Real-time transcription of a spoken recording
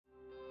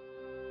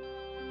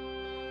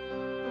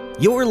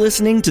You're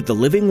listening to The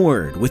Living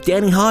Word with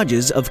Danny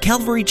Hodges of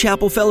Calvary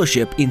Chapel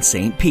Fellowship in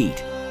St.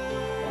 Pete.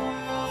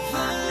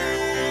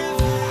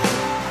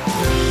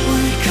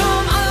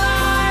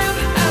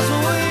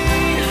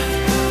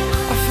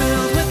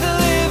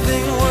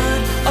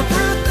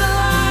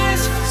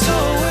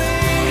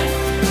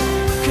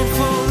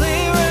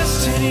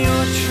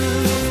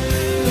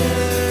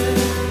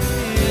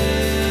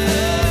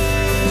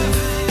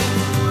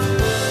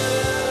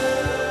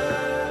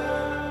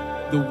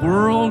 The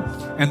world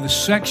and the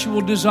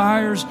sexual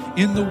desires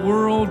in the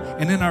world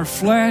and in our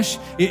flesh,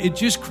 it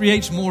just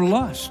creates more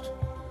lust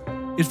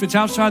if it's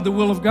outside the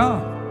will of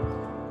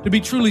God. To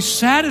be truly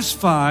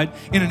satisfied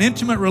in an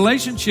intimate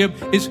relationship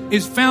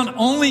is found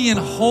only in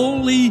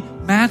holy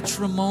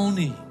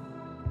matrimony.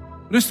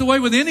 But it's the way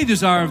with any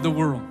desire of the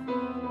world.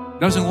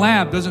 Doesn't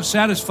last, doesn't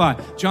satisfy.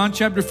 John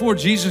chapter 4,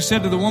 Jesus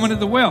said to the woman at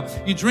the well,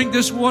 you drink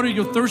this water,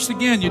 you'll thirst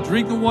again. You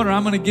drink the water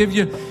I'm going to give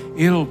you,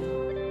 it'll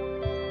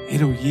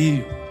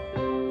yield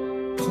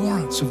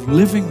torrents of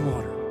living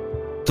water.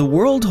 The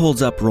world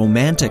holds up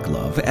romantic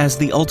love as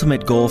the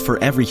ultimate goal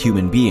for every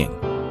human being.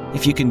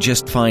 If you can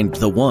just find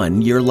the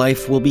one, your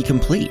life will be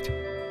complete.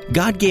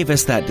 God gave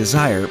us that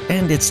desire,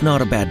 and it's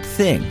not a bad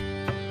thing.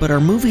 But our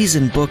movies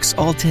and books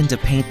all tend to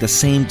paint the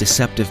same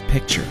deceptive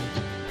picture.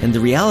 And the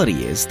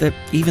reality is that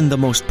even the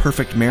most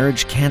perfect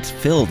marriage can't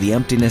fill the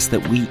emptiness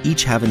that we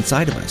each have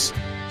inside of us.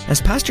 As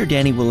Pastor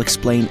Danny will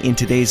explain in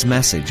today's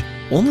message,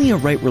 only a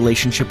right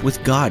relationship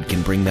with God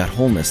can bring that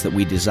wholeness that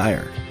we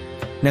desire.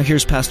 Now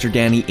here's Pastor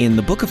Danny in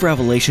the book of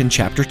Revelation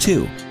chapter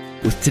 2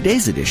 with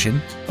today's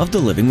edition of The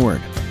Living Word.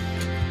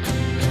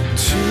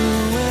 To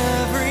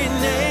every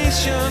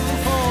nation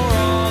for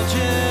all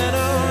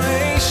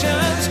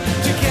generations,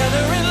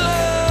 together in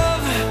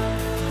love,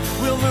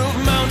 we'll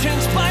move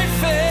mountains by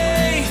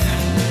faith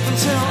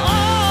until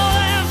all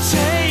have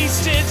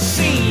tasted,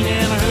 seen,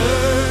 and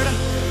heard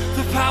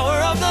the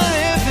power of the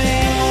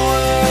living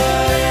word.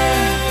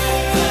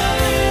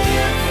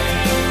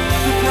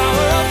 The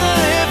power of the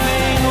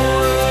living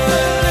word.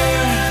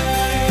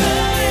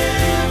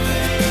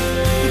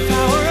 The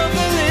power of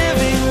the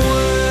living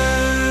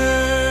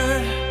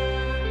word.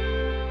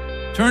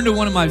 Turn to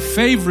one of my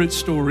favorite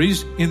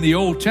stories in the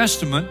Old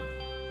Testament,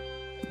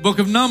 the book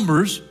of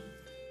Numbers,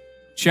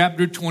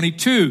 chapter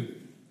 22.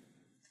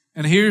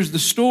 And here's the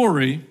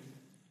story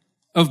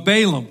of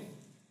Balaam.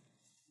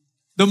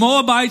 The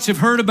Moabites have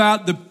heard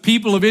about the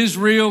people of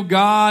Israel.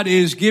 God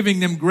is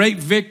giving them great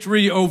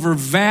victory over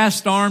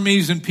vast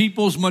armies and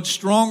peoples much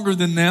stronger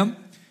than them.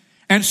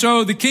 And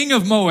so the king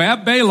of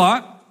Moab,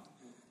 Balak,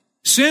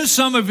 sends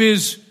some of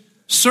his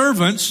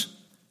servants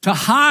to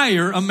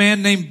hire a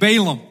man named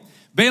Balaam.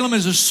 Balaam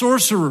is a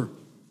sorcerer.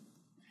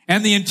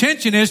 And the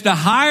intention is to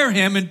hire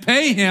him and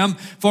pay him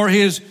for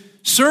his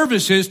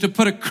services to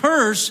put a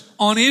curse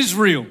on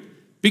Israel,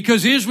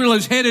 because Israel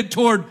is headed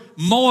toward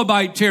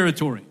Moabite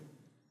territory.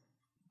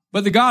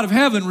 But the God of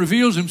heaven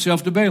reveals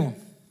himself to Balaam.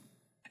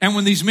 And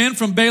when these men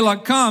from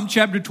Balak come,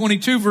 chapter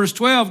 22, verse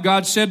 12,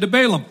 God said to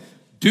Balaam,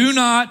 do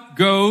not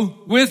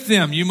go with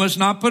them. You must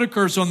not put a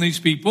curse on these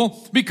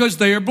people because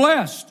they are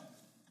blessed.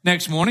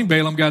 Next morning,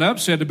 Balaam got up,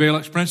 said to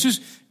Balak's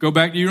princes, go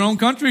back to your own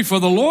country, for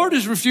the Lord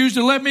has refused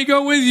to let me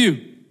go with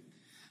you.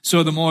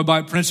 So the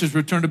Moabite princes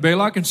returned to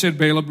Balak and said,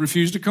 Balaam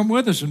refused to come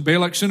with us. And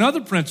Balak sent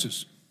other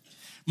princes,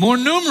 more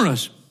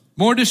numerous,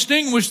 more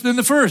distinguished than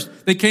the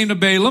first. They came to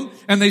Balaam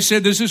and they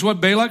said, this is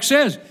what Balak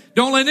says.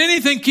 Don't let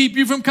anything keep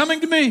you from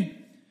coming to me,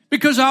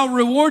 because I'll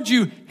reward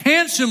you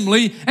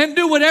handsomely and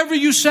do whatever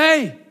you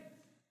say.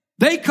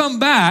 They come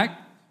back,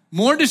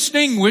 more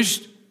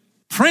distinguished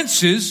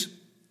princes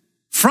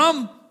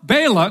from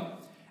Balak,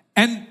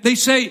 and they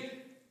say,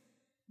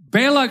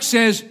 Balak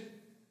says,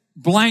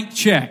 blank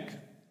check.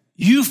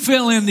 You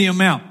fill in the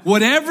amount.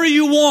 Whatever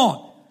you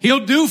want,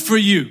 he'll do for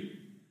you.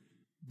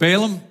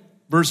 Balaam,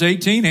 verse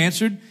 18,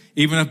 answered,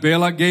 even if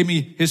Balak gave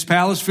me his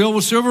palace filled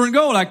with silver and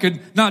gold, I could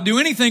not do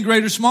anything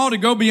great or small to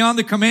go beyond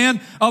the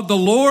command of the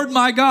Lord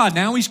my God.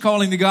 Now he's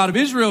calling the God of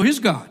Israel his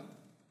God.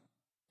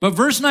 But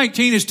verse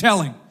 19 is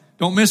telling.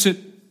 Don't miss it.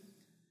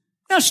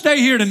 Now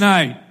stay here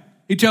tonight,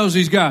 he tells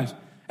these guys,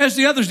 as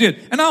the others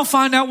did, and I'll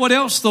find out what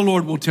else the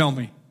Lord will tell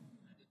me.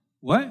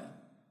 What?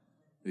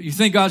 You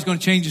think God's going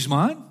to change his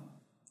mind?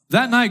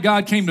 That night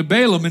God came to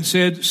Balaam and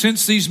said,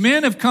 since these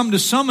men have come to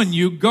summon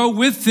you, go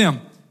with them,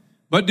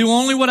 but do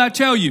only what I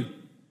tell you.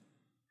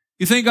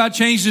 You think God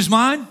changed his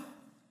mind?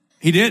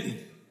 He didn't.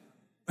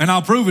 And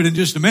I'll prove it in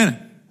just a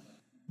minute.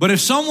 But if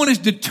someone is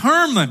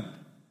determined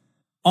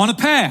on a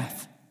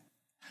path,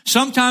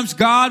 sometimes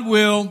God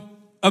will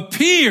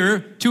appear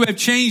to have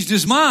changed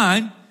his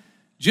mind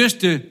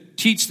just to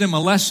teach them a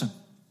lesson.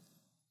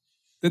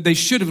 That they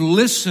should have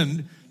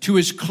listened to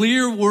his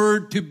clear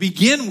word to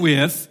begin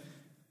with.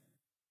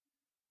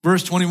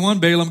 Verse 21,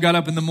 Balaam got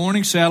up in the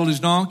morning, saddled his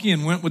donkey,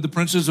 and went with the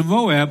princes of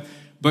Moab.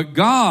 But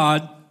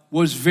God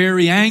was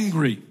very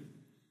angry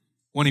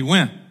when he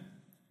went.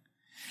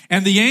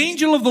 And the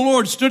angel of the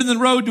Lord stood in the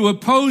road to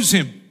oppose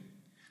him.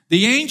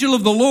 The angel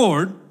of the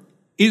Lord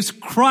is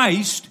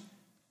Christ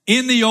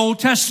in the Old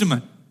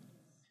Testament.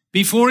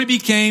 Before he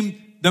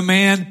became the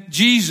man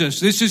Jesus.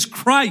 This is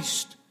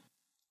Christ.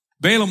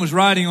 Balaam was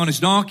riding on his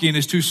donkey and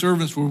his two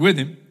servants were with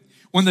him.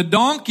 When the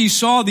donkey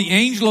saw the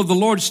angel of the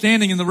Lord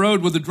standing in the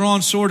road with a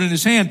drawn sword in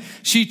his hand,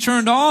 she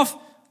turned off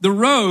the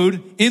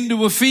road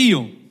into a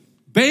field.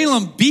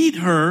 Balaam beat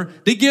her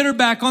to get her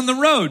back on the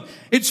road.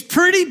 It's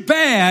pretty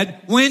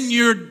bad when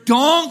your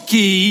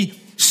donkey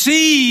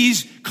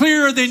sees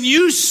clearer than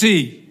you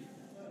see.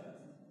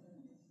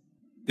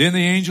 Then the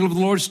angel of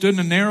the Lord stood in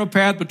a narrow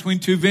path between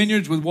two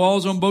vineyards with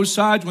walls on both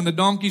sides. When the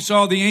donkey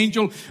saw the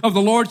angel of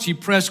the Lord, she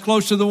pressed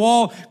close to the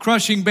wall,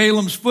 crushing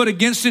Balaam's foot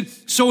against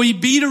it. So he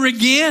beat her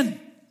again.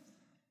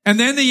 And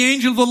then the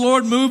angel of the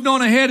Lord moved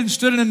on ahead and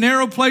stood in a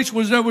narrow place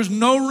where there was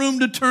no room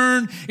to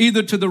turn,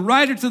 either to the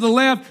right or to the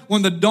left.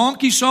 When the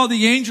donkey saw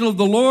the angel of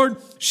the Lord,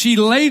 she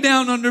lay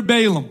down under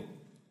Balaam.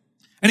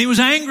 And he was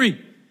angry,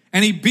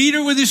 and he beat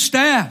her with his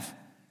staff.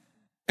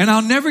 And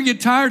I'll never get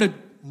tired of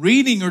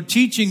reading or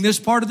teaching this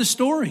part of the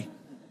story.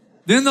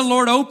 Then the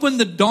Lord opened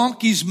the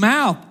donkey's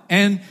mouth,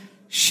 and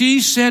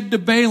she said to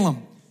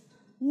Balaam,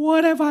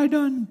 "What have I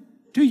done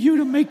to you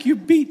to make you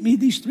beat me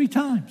these 3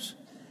 times?"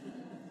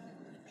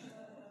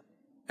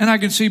 And I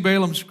can see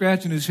Balaam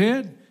scratching his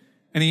head,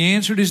 and he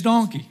answered his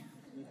donkey,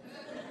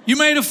 "You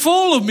made a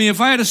fool of me. If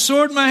I had a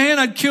sword in my hand,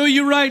 I'd kill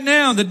you right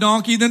now." The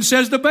donkey then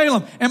says to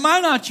Balaam, "Am I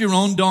not your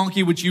own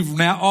donkey, which you've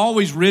now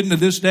always ridden to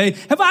this day?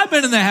 Have I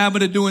been in the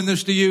habit of doing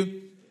this to you?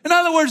 In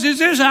other words, is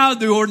this out of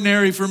the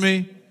ordinary for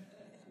me?"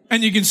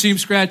 And you can see him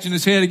scratching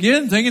his head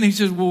again, thinking, he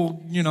says,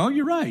 "Well,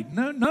 you're right.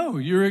 No,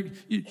 you're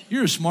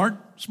a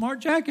smart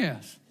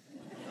jackass.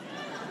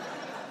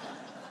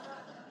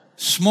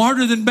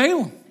 Smarter than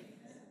Balaam."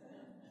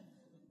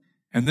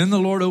 And then the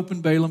Lord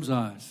opened Balaam's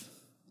eyes,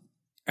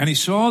 and he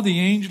saw the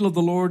angel of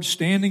the Lord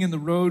standing in the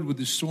road with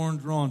his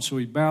sword drawn. So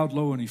he bowed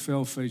low and he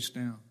fell face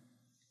down.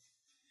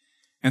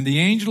 And the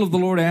angel of the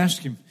Lord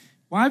asked him,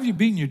 "Why have you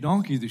beaten your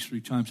donkey these 3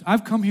 times?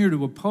 I've come here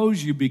to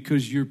oppose you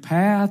because your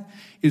path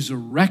is a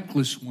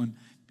reckless one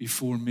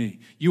before me.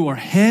 You are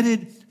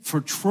headed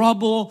for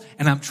trouble,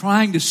 and I'm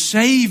trying to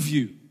save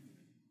you.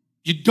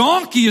 Your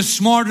donkey is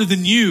smarter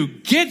than you.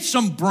 Get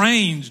some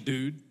brains,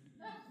 dude.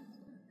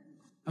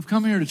 I've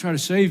come here to try to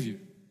save you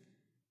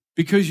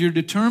because you're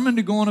determined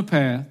to go on a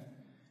path,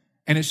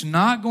 and it's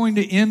not going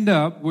to end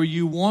up where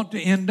you want to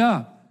end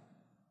up."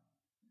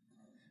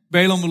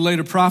 Balaam would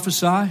later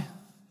prophesy.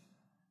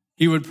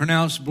 He would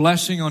pronounce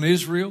blessing on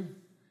Israel.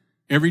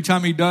 Every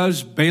time he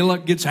does,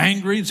 Balak gets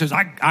angry and says,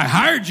 I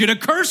hired you to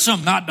curse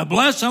him, not to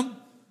bless him.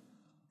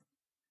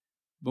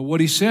 But what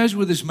he says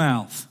with his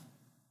mouth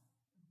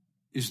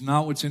is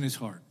not what's in his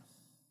heart.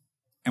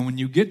 And when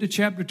you get to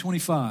chapter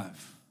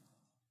 25,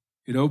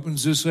 it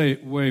opens this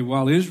way.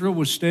 While Israel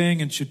was staying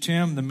in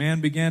Shittim, the man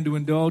began to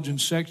indulge in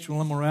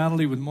sexual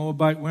immorality with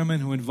Moabite women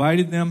who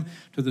invited them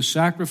to the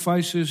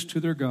sacrifices to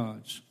their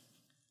gods.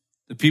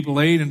 The people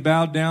ate and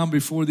bowed down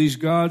before these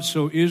gods,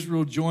 so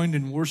Israel joined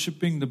in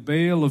worshiping the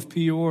Baal of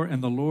Peor,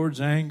 and the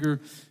Lord's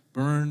anger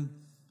burned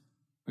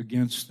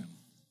against them.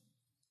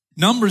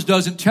 Numbers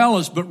doesn't tell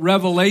us, but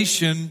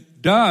Revelation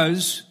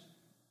does.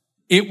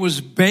 It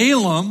was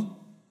Balaam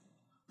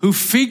who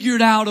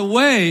figured out a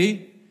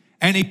way,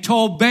 and he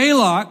told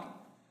Balak,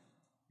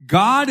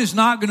 God is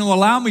not going to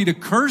allow me to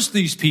curse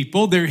these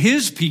people. They're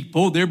his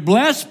people. They're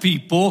blessed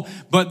people,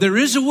 but there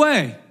is a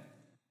way.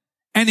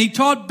 And he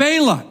taught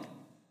Balak,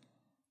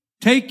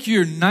 take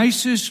your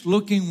nicest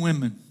looking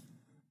women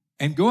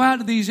and go out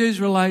to these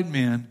Israelite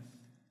men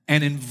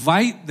and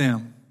invite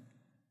them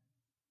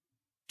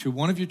to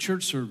one of your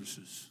church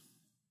services.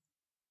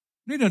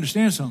 You need to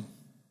understand something.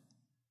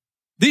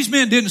 These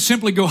men didn't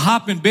simply go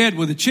hop in bed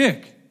with a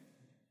chick.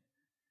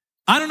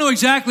 I don't know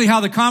exactly how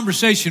the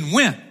conversation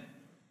went,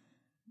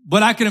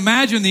 but I can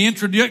imagine the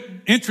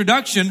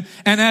introduction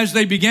and as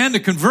they began to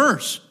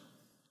converse.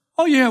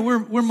 Oh yeah,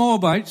 we're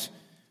Moabites.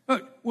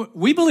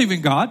 We believe in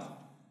God.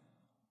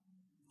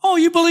 Oh,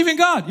 you believe in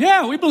God?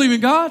 Yeah, we believe in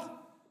God.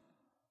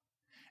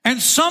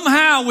 And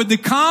somehow with the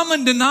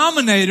common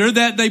denominator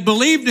that they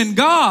believed in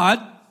God,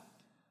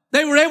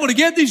 they were able to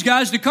get these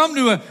guys to come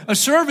to a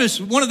service,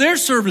 one of their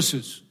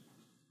services.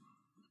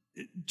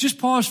 Just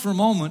pause for a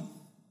moment.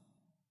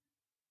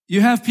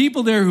 You have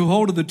people there who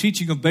hold to the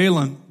teaching of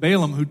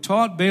Balaam, who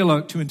taught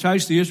Balak to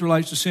entice the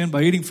Israelites to sin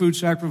by eating food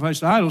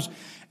sacrificed to idols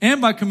and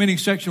by committing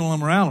sexual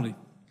immorality.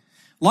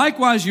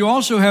 Likewise, you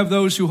also have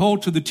those who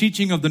hold to the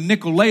teaching of the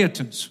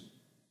Nicolaitans.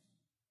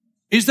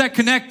 Is that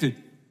connected?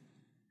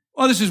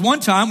 Well, this is one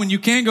time when you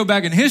can go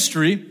back in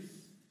history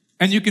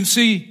and you can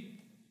see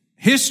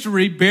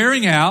history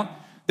bearing out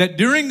that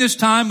during this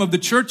time of the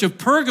church of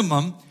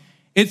Pergamum,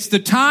 it's the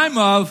time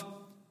of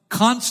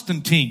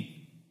Constantine.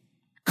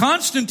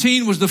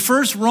 Constantine was the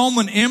first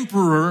Roman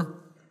emperor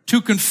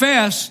to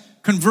confess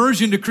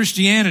conversion to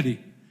Christianity.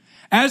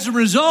 As a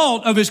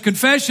result of his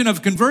confession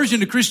of conversion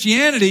to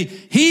Christianity,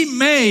 he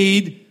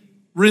made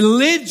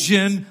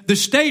religion, the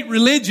state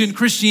religion,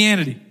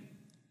 Christianity.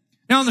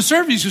 Now on the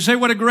surface you say,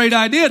 what a great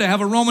idea to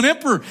have a Roman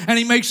emperor, and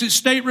he makes it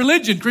state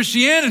religion,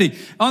 Christianity.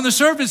 On the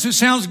surface it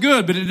sounds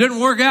good, but it didn't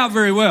work out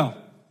very well.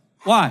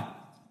 Why?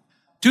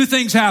 Two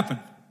things happened.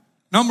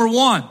 Number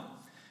one,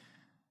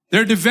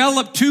 there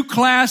developed two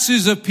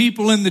classes of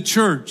people in the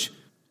church,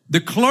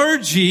 the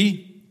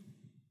clergy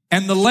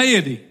and the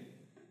laity.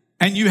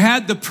 And you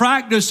had the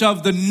practice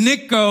of the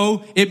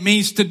Nico, it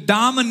means to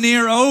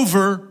domineer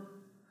over,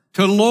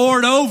 to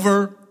lord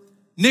over,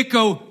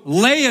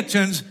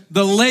 Nicolaitans,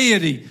 the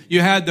laity.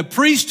 You had the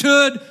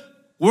priesthood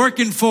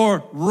working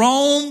for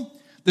Rome.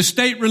 The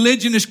state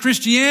religion is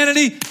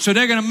Christianity, so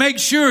they're going to make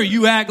sure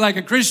you act like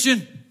a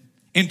Christian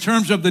in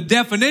terms of the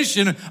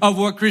definition of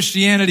what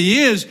Christianity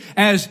is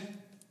as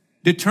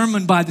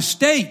determined by the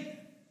state.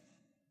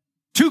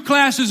 Two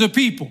classes of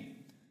people.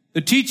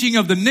 The teaching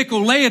of the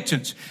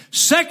Nicolaitans.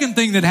 Second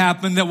thing that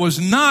happened that was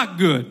not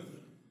good,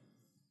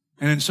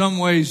 and in some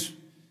ways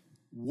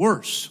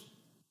worse.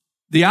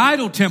 The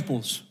idol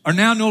temples are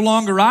now no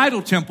longer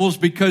idol temples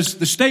because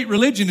the state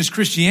religion is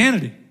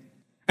Christianity.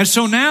 And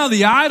so now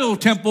the idol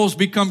temples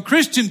become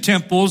Christian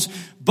temples,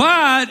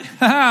 but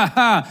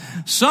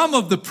some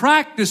of the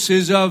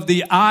practices of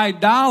the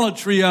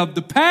idolatry of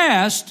the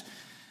past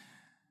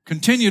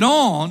continued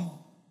on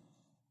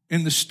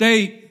in the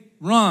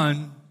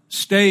state-run,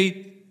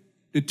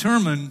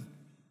 state-determined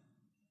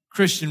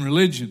Christian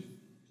religion.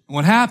 And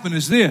what happened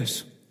is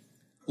this.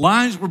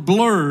 Lines were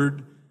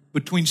blurred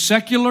between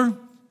secular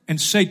and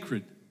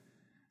sacred.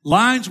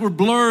 Lines were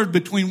blurred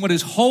between what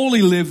is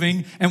holy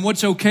living and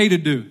what's okay to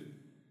do.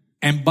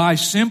 And by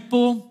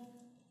simple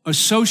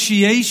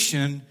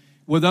association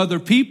with other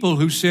people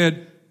who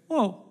said,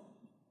 well,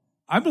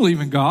 I believe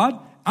in God.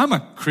 I'm a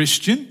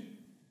Christian.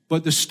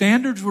 But the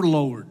standards were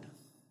lowered.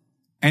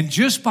 And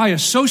just by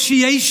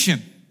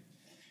association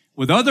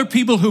with other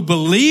people who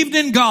believed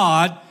in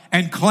God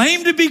and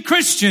claimed to be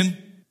Christian,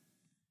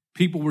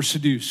 people were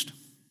seduced.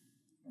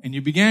 And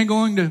you began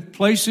going to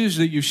places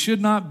that you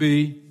should not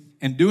be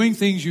and doing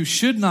things you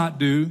should not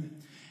do.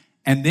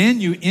 And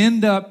then you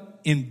end up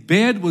in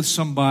bed with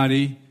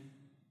somebody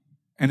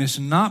and it's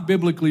not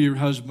biblically your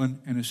husband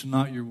and it's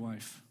not your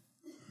wife.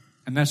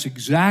 And that's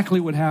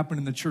exactly what happened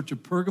in the church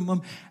of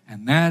Pergamum,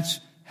 and that's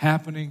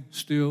happening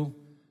still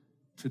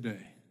today.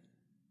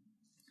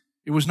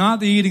 It was not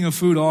the eating of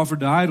food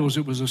offered to idols.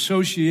 It was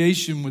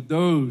association with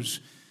those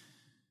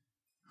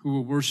who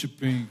were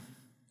worshiping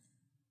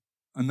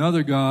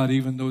another God,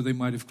 even though they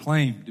might have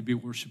claimed to be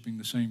worshiping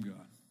the same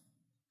God.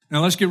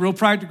 Now let's get real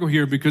practical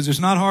here because it's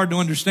not hard to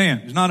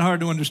understand. It's not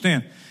hard to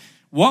understand.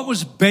 What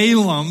was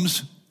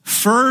Balaam's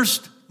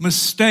first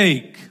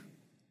mistake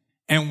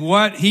and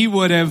what he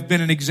would have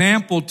been an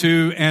example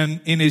to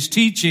and in his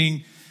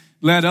teaching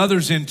led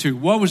others into?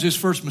 What was his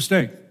first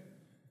mistake?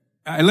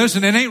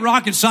 Listen, it ain't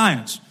rocket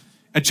science.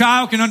 A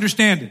child can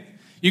understand it.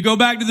 You go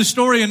back to the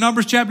story in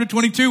Numbers chapter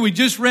 22. We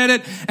just read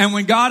it. And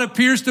when God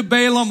appears to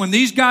Balaam, when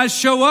these guys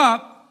show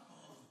up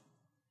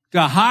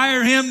to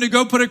hire him to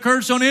go put a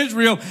curse on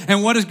Israel,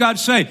 and what does God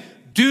say?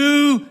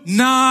 Do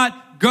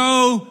not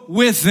go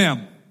with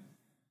them.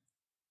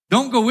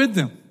 Don't go with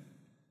them.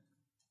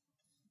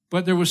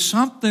 But there was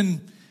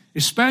something,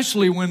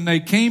 especially when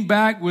they came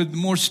back with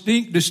more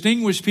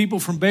distinguished people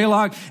from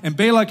Balak, and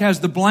Balak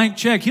has the blank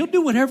check. He'll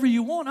do whatever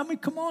you want. I mean,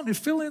 come on,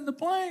 just fill in the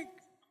blank.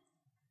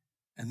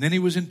 And then he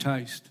was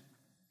enticed.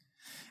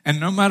 And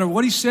no matter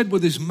what he said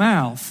with his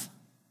mouth,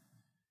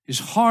 his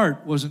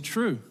heart wasn't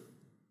true.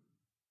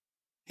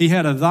 He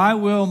had a thy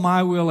will,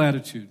 my will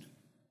attitude.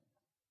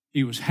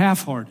 He was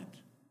half-hearted.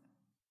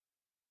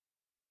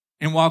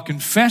 And while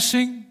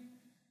confessing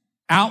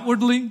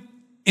outwardly,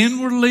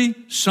 inwardly,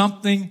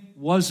 something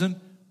wasn't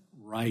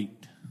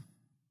right.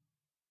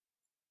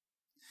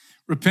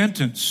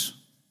 Repentance.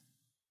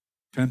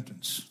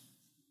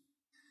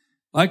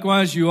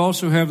 Likewise, you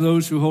also have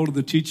those who hold to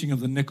the teaching of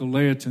the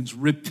Nicolaitans.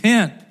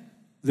 Repent,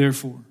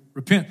 therefore.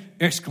 Repent,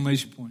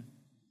 exclamation point.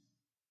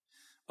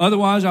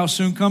 Otherwise, I'll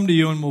soon come to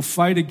you and will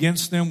fight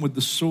against them with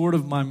the sword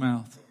of my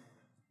mouth.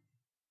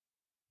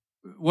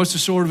 What's the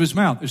sword of his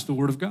mouth? It's the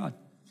word of God.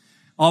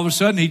 All of a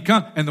sudden, he'd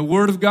come, and the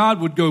word of God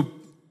would go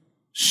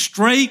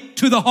straight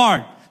to the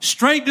heart.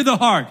 Straight to the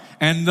heart.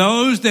 And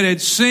those that had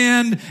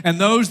sinned and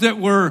those that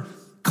were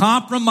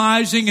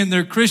compromising in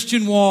their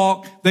Christian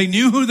walk, they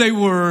knew who they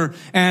were,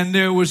 and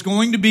there was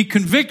going to be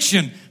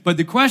conviction. But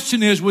the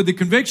question is, with the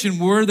conviction,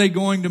 were they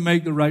going to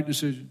make the right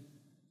decision?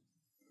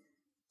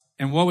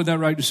 And what would that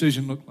right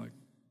decision look like?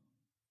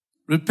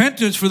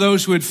 Repentance for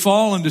those who had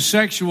fallen to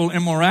sexual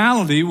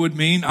immorality would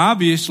mean,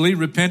 obviously,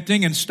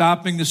 repenting and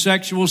stopping the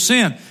sexual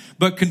sin.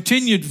 But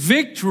continued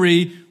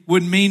victory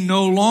would mean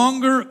no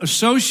longer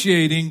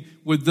associating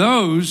with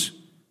those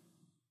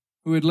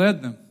who had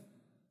led them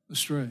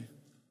astray.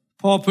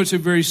 Paul puts it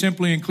very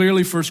simply and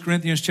clearly, 1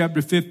 Corinthians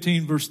chapter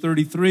 15, verse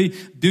 33,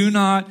 do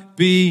not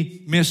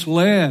be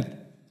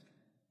misled.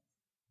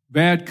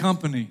 Bad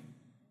company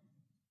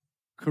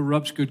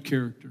corrupts good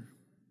character.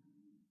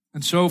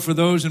 And so for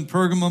those in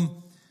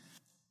Pergamum,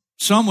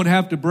 some would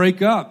have to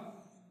break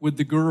up with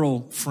the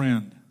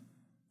girlfriend,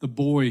 the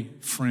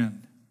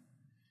boyfriend.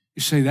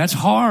 You say, that's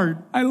hard.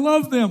 I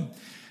love them.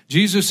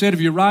 Jesus said,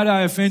 if your right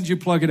eye offends you,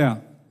 plug it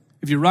out.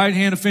 If your right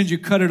hand offends you,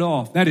 cut it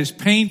off. That is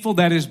painful.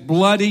 That is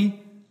bloody.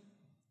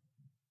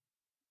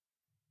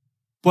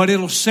 but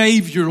it'll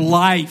save your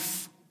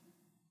life.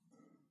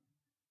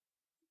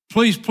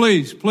 Please,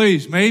 please,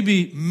 please.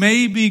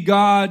 Maybe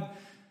God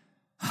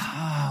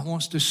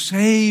wants to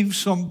save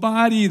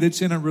somebody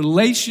that's in a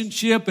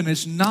relationship and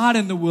it's not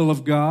in the will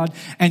of God,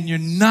 and you're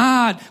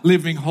not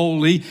living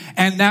holy,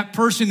 and that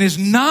person is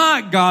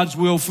not God's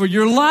will for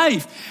your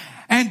life.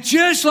 And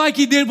just like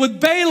he did with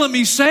Balaam,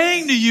 he's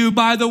saying to you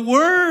by the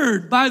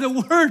word,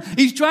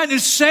 he's trying to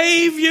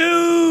save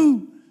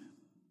you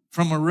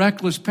from a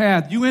reckless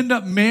path. You end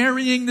up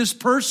marrying this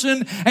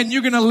person and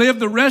you're going to live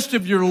the rest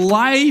of your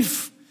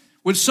life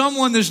with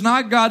someone that's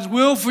not God's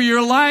will for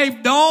your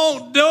life.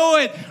 Don't do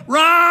it.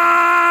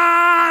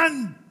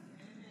 Run!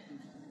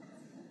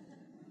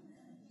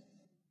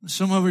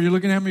 Some of you are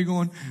looking at me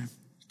going,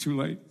 too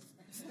late.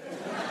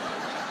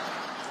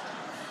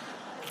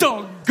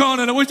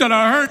 Doggone it, I wish I'd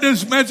have heard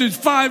this message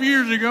 5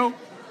 years ago.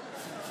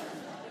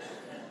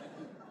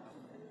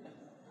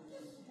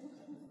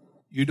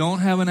 You don't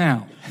have an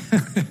out.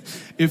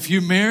 If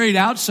you married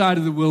outside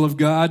of the will of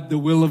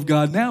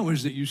God now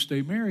is that you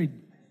stay married.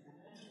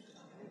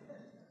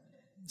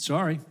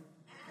 Sorry.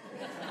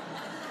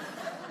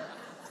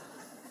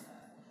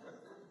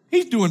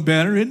 He's doing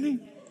better, isn't he?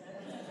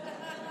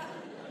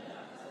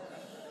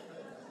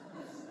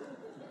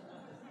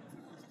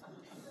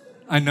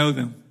 I know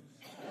them.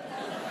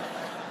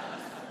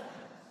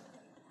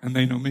 And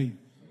they know me.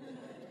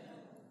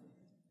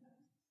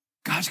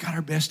 God's got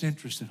our best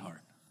interest at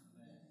heart.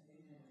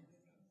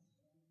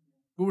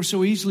 But we're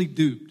so easily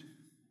duped.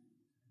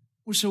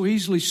 We're so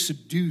easily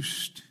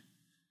seduced.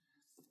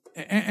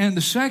 And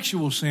the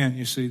sexual sin,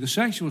 you see,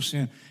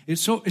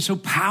 it's so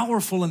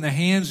powerful in the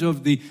hands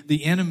of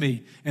the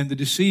enemy and the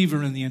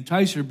deceiver and the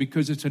enticer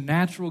because it's a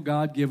natural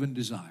God-given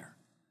desire.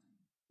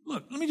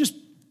 Look, let me just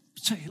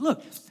say,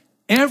 look,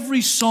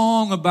 every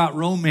song about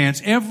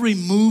romance, every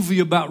movie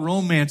about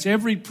romance,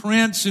 every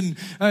Prince and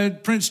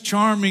Prince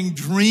Charming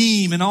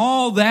dream and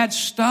all that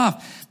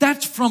stuff,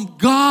 that's from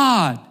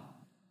God.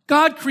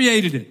 God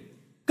created it.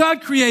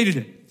 God created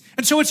it.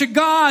 And so it's a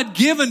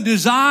God-given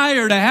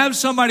desire to have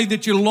somebody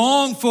that you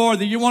long for,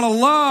 that you want to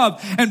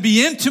love and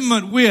be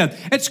intimate with.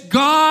 It's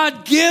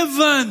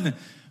God-given.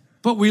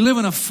 But we live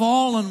in a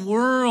fallen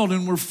world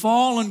and we're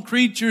fallen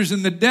creatures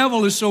and the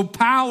devil is so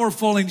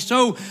powerful and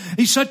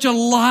he's such a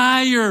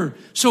liar.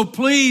 So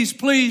please,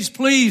 please,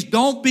 please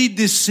don't be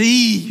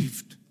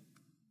deceived.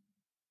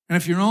 And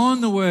if you're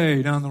on the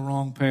way down the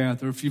wrong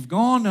path or if you've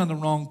gone down the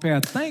wrong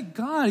path, thank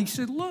God. He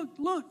said, look,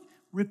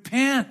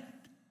 repent.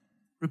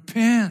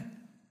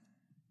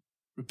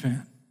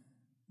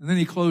 And then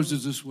he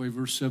closes this way,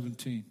 verse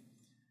 17.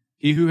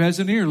 He who has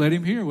an ear, let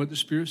him hear what the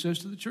Spirit says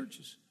to the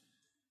churches.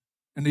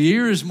 And the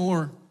ear is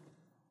more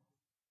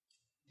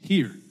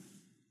here.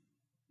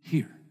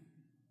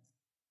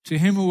 To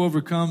him who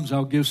overcomes,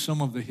 I'll give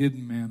some of the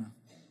hidden manna.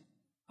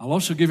 I'll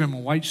also give him a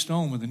white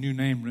stone with a new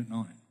name written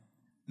on it,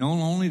 known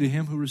only to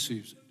him who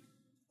receives it.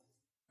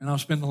 And I'll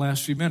spend the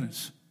last few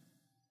minutes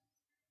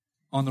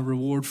on the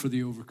reward for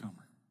the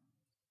overcomer.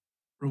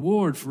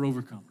 Reward for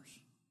overcomers.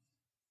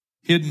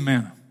 Hidden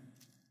manna.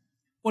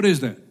 What is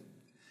that?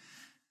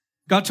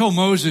 God told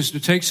Moses to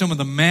take some of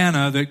the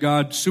manna that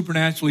God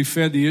supernaturally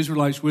fed the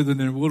Israelites with in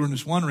their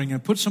wilderness wandering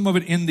and put some of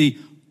it in the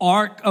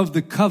Ark of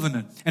the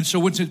Covenant. And so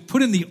when it's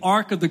put in the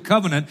Ark of the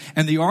Covenant,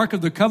 and the Ark of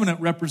the Covenant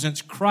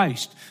represents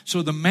Christ.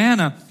 So the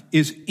manna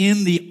is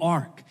in the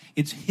Ark.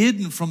 It's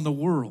hidden from the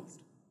world.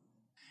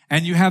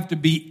 And you have to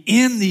be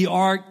in the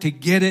Ark to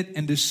get it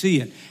and to see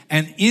it.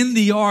 And in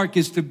the Ark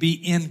is to be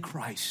in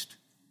Christ.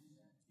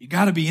 You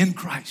got to be in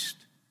Christ.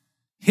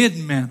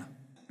 Hidden manna.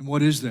 And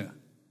what is that?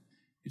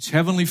 It's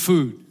heavenly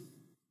food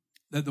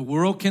that the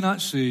world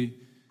cannot see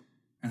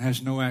and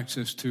has no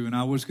access to. And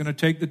I was going to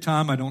take the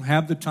time. I don't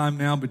have the time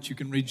now, but you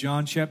can read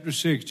John chapter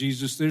 6.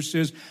 Jesus there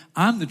says,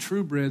 I'm the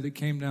true bread that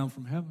came down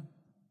from heaven.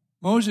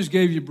 Moses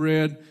gave you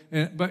bread,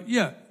 but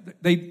yeah,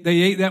 they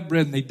ate that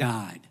bread and they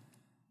died.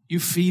 You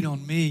feed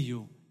on me,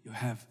 you'll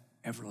have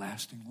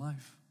everlasting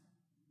life.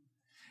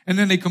 And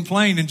then they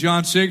complained in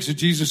John 6 that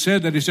Jesus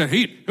said that. He said,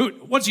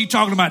 what's he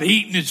talking about,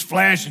 eating his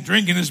flesh and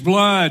drinking his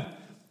blood?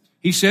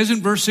 He says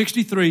in verse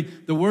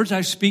 63, the words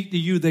I speak to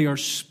you, they are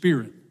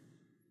spirit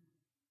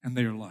and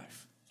they are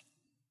life.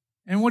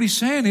 And what he's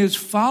saying is,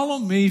 follow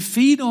me,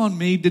 feed on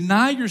me,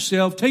 deny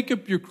yourself, take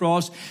up your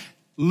cross,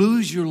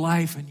 lose your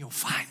life and you'll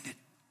find it.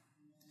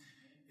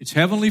 It's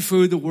heavenly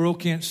food the world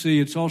can't see.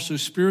 It's also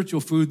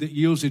spiritual food that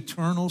yields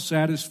eternal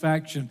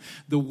satisfaction.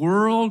 The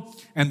world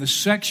and the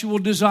sexual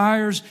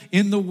desires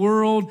in the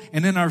world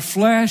and in our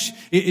flesh,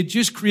 it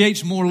just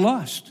creates more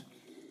lust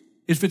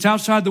if it's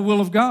outside the will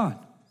of God.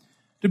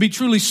 To be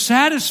truly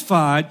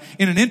satisfied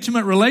in an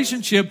intimate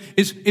relationship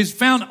is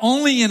found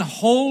only in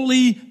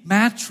holy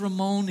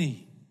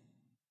matrimony.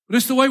 But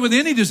it's the way with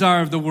any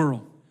desire of the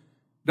world.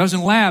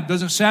 Doesn't last,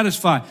 doesn't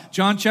satisfy.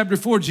 John chapter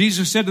 4,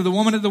 Jesus said to the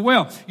woman at the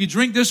well, you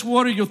drink this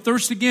water, you'll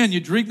thirst again. You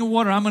drink the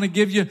water I'm going to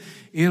give you,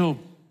 it'll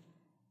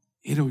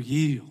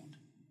yield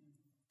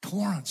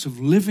torrents of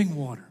living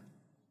water.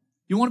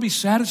 You want to be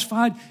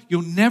satisfied?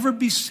 You'll never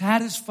be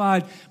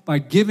satisfied by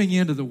giving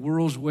in to the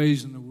world's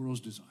ways and the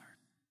world's desire.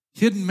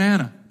 hidden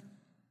manna,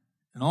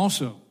 and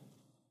also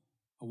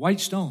a white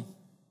stone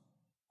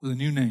with a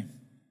new name.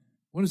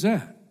 What is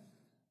that?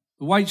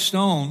 The white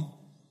stone,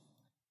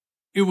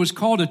 it was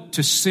called a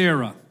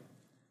tessera.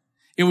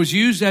 It was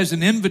used as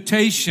an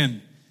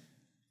invitation,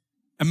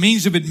 a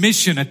means of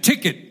admission, a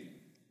ticket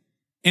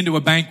into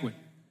a banquet.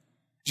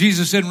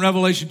 Jesus said in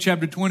Revelation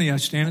chapter 20, I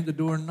stand at the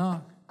door and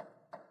knock.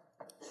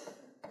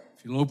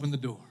 If you'll open the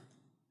door,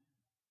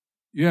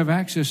 you have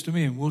access to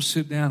me, and we'll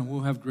sit down and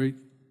we'll have great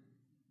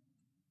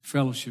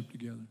fellowship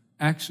together.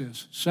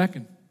 Access.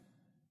 Second,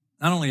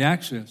 not only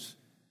access,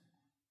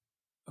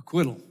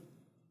 acquittal.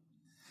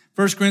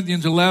 1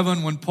 Corinthians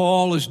 11, when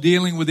Paul is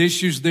dealing with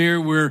issues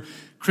there where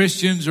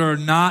Christians are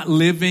not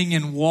living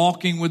and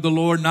walking with the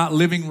Lord, not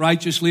living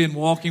righteously and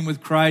walking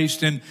with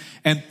Christ, and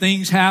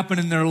things happen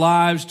in their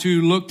lives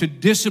to look to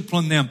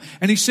discipline them.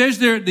 And he says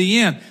there at the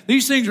end,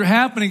 these things are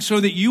happening so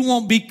that you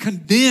won't be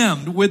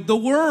condemned with the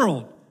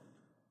world.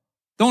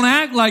 Don't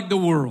act like the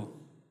world.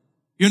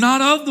 You're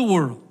not of the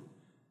world.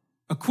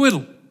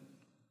 Acquittal.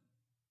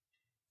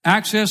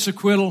 Access,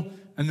 acquittal,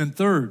 and then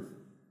third,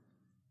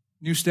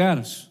 new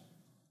status.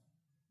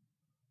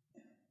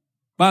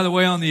 By the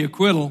way, on the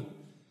acquittal,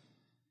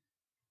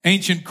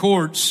 ancient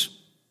courts,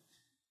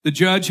 the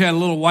judge had a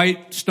little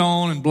white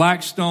stone and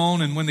black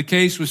stone, and when the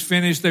case was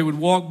finished, they would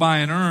walk by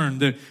an urn,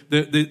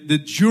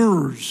 the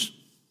jurors.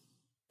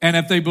 And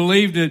if they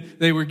believed that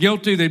they were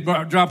guilty, they'd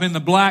drop in the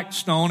black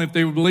stone. If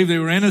they believed they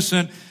were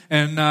innocent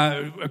and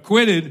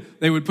acquitted,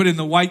 they would put in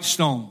the white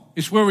stone.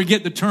 It's where we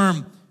get the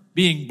term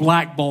being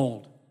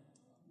blackballed.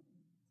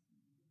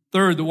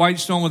 Third, the white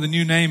stone with a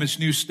new name, its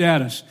new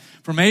status.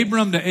 From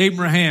Abram to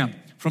Abraham,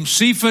 from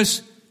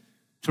Cephas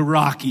to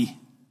Rocky.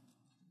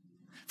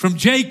 From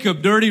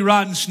Jacob, dirty,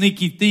 rotten,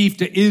 sneaky thief,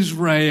 to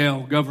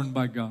Israel, governed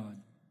by God.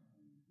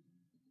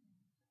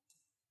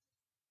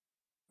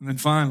 And then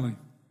finally,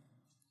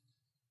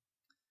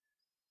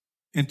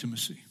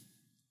 intimacy.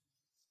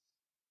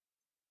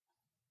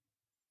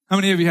 How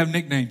many of you have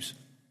nicknames?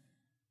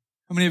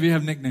 How many of you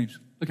have nicknames?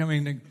 Look how many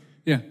nicknames.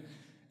 Yeah.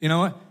 You know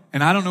what?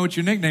 And I don't know what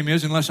your nickname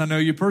is unless I know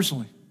you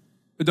personally.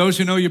 But those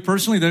who know you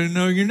personally, they don't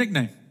know your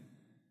nickname.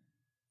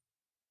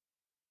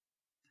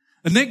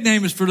 A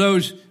nickname is for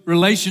those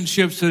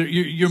relationships that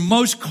you're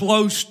most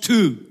close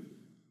to.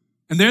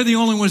 And they're the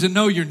only ones that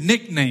know your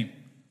nickname.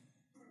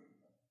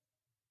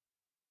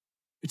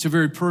 It's a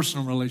very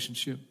personal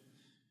relationship.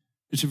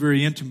 It's a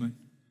very intimate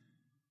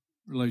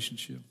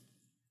relationship.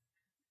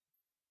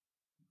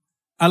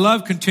 I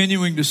love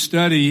continuing to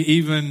study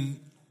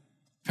even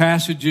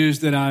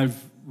passages that I've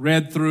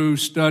read through,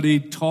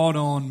 studied, taught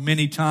on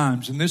many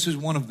times. And this is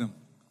one of them.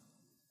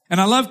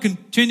 And I love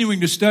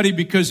continuing to study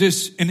because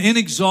it's an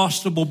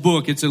inexhaustible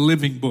book. It's a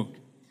living book.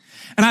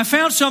 And I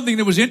found something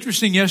that was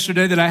interesting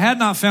yesterday that I had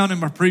not found in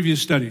my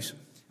previous studies.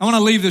 I want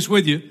to leave this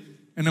with you,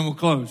 and then we'll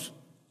close.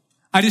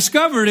 I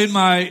discovered in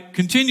my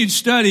continued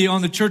study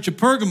on the church of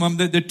Pergamum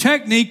that the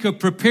technique of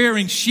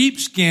preparing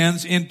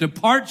sheepskins into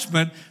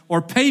parchment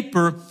or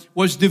paper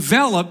was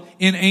developed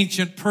in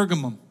ancient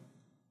Pergamum.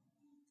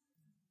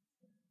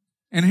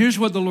 And here's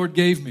what the Lord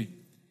gave me.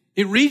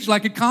 It reads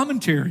like a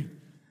commentary.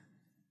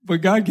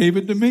 But God gave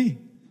it to me.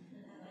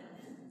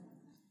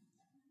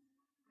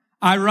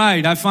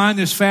 I find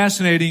this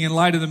fascinating in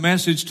light of the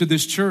message to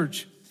this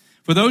church.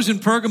 For those in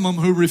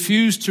Pergamum who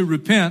refused to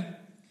repent,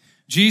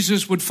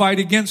 Jesus would fight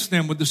against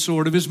them with the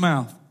sword of his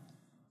mouth.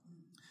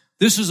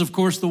 This is, of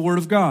course, the word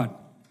of God.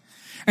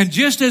 And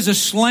just as a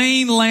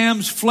slain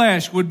lamb's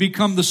flesh would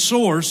become the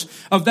source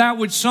of that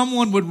which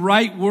someone would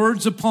write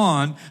words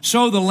upon,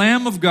 so the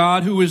Lamb of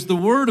God, who is the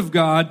Word of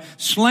God,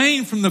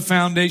 slain from the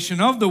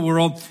foundation of the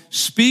world,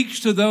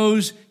 speaks to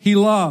those he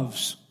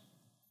loves,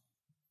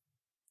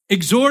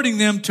 exhorting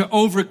them to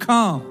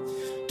overcome,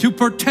 to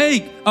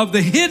partake of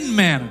the hidden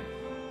manna,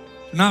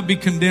 to not be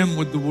condemned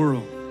with the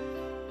world,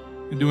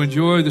 and to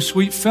enjoy the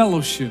sweet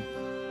fellowship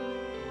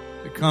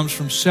that comes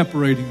from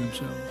separating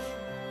themselves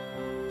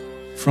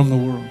from the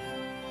world.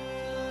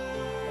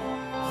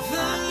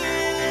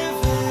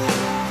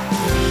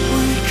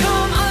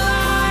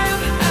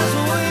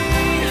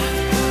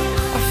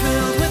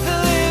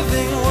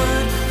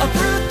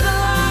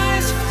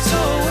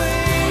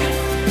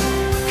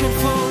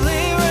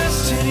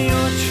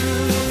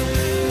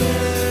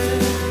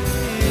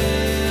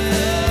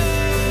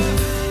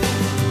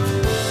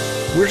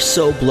 We're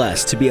so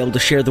blessed to be able to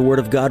share the Word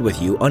of God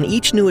with you on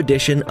each new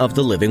edition of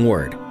The Living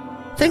Word.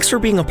 Thanks for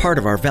being a part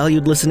of our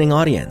valued listening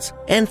audience,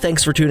 and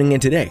thanks for tuning in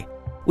today.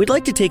 We'd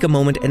like to take a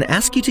moment and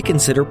ask you to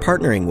consider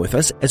partnering with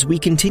us as we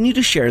continue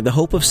to share the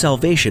hope of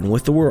salvation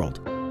with the world.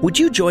 Would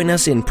you join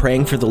us in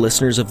praying for the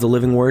listeners of the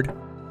Living Word?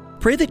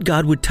 Pray that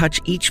God would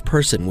touch each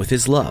person with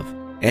His love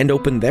and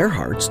open their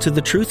hearts to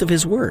the truth of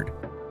His Word.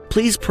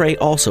 Please pray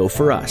also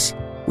for us.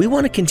 We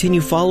want to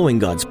continue following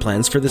God's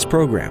plans for this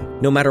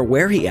program, no matter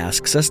where He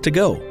asks us to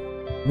go.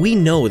 We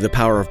know the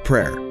power of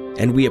prayer,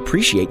 and we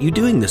appreciate you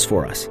doing this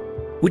for us.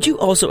 Would you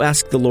also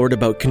ask the Lord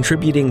about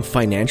contributing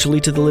financially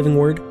to the Living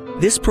Word?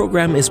 This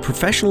program is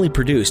professionally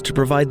produced to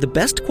provide the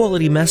best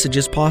quality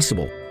messages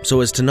possible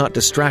so as to not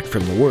distract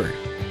from the Word.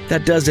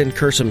 That does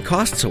incur some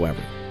costs,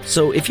 however.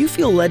 So if you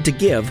feel led to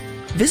give,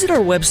 visit our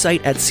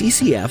website at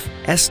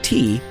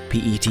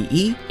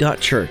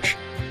ccfstpete.church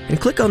and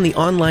click on the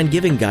online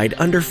giving guide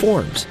under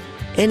Forms.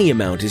 Any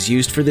amount is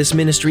used for this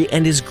ministry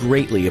and is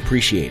greatly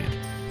appreciated.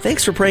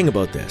 Thanks for praying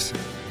about this.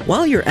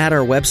 While you're at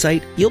our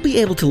website, you'll be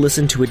able to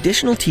listen to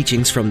additional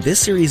teachings from this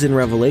series in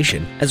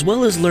Revelation, as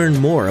well as learn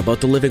more about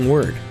the living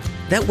Word.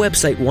 That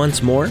website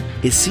once more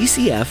is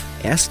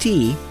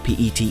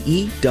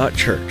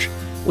ccfstpete.church.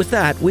 With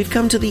that, we've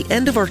come to the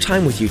end of our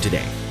time with you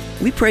today.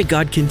 We pray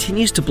God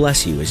continues to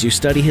bless you as you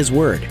study His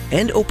Word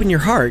and open your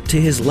heart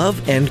to His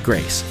love and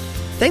grace.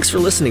 Thanks for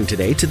listening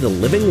today to The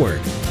Living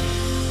Word.